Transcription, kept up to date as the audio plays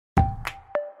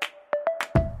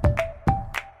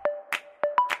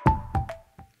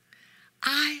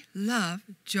I love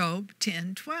Job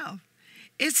 10:12.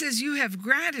 It says, you have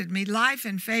granted me life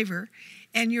and favor,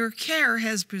 and your care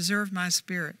has preserved my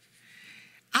spirit.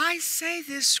 I say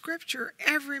this scripture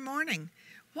every morning.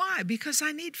 Why? Because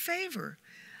I need favor.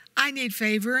 I need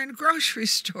favor in grocery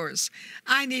stores.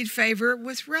 I need favor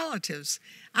with relatives.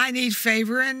 I need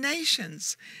favor in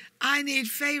nations. I need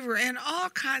favor in all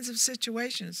kinds of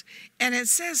situations. And it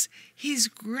says he's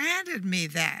granted me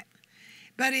that.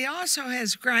 But he also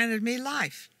has granted me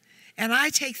life. And I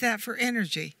take that for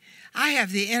energy. I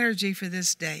have the energy for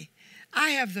this day.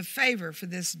 I have the favor for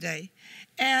this day.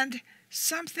 And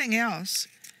something else,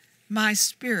 my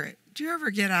spirit. Do you ever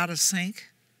get out of sync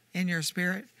in your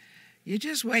spirit? You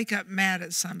just wake up mad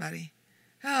at somebody.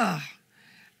 Oh,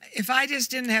 if I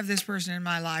just didn't have this person in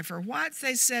my life, or what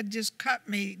they said just cut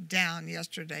me down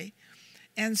yesterday.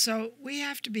 And so we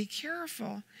have to be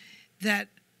careful that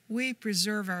we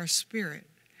preserve our spirit.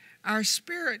 Our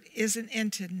spirit isn't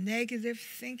into negative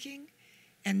thinking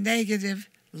and negative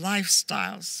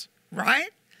lifestyles, right?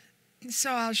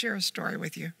 So I'll share a story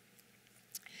with you.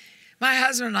 My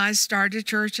husband and I started a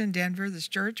church in Denver. This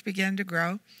church began to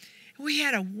grow. We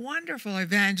had a wonderful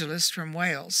evangelist from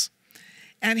Wales.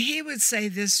 And he would say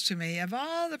this to me, of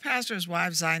all the pastors'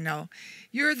 wives I know,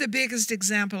 you're the biggest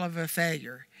example of a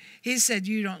failure. He said,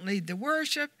 you don't lead the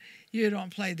worship, you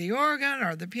don't play the organ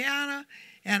or the piano,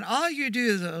 and all you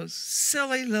do is those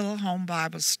silly little home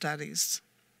Bible studies.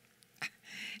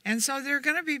 And so there are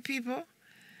going to be people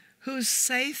who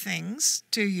say things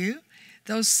to you.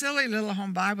 Those silly little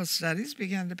home Bible studies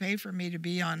began to pay for me to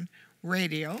be on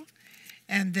radio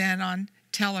and then on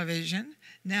television.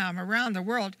 Now I'm around the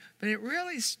world, but it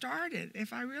really started,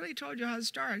 if I really told you how it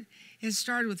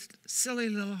started with silly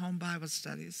little home Bible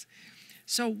studies.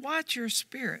 So watch your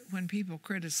spirit when people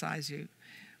criticize you.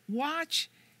 Watch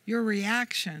your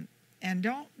reaction and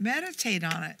don't meditate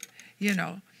on it.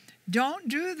 Don't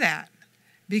do that,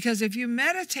 because if you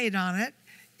meditate on it,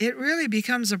 it really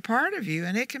becomes a part of you,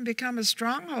 and it can become a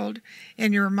stronghold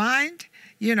in your mind,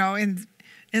 in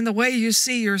the way you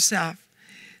see yourself.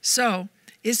 So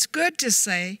it's good to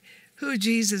say who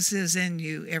Jesus is in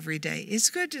you every day.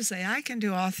 It's good to say, I can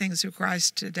do all things through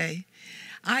Christ today.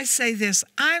 I say this,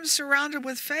 I'm surrounded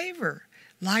with favor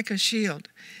like a shield.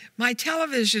 My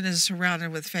television is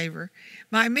surrounded with favor.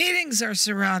 My meetings are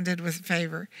surrounded with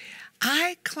favor.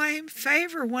 I claim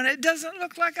favor when it doesn't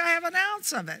look like I have an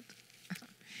ounce of it.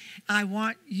 I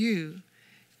want you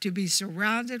to be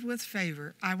surrounded with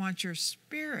favor. I want your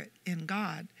spirit in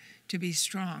God to be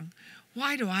strong.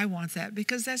 Why do I want that?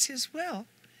 Because that's His will.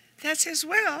 That's His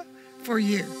will for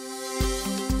you.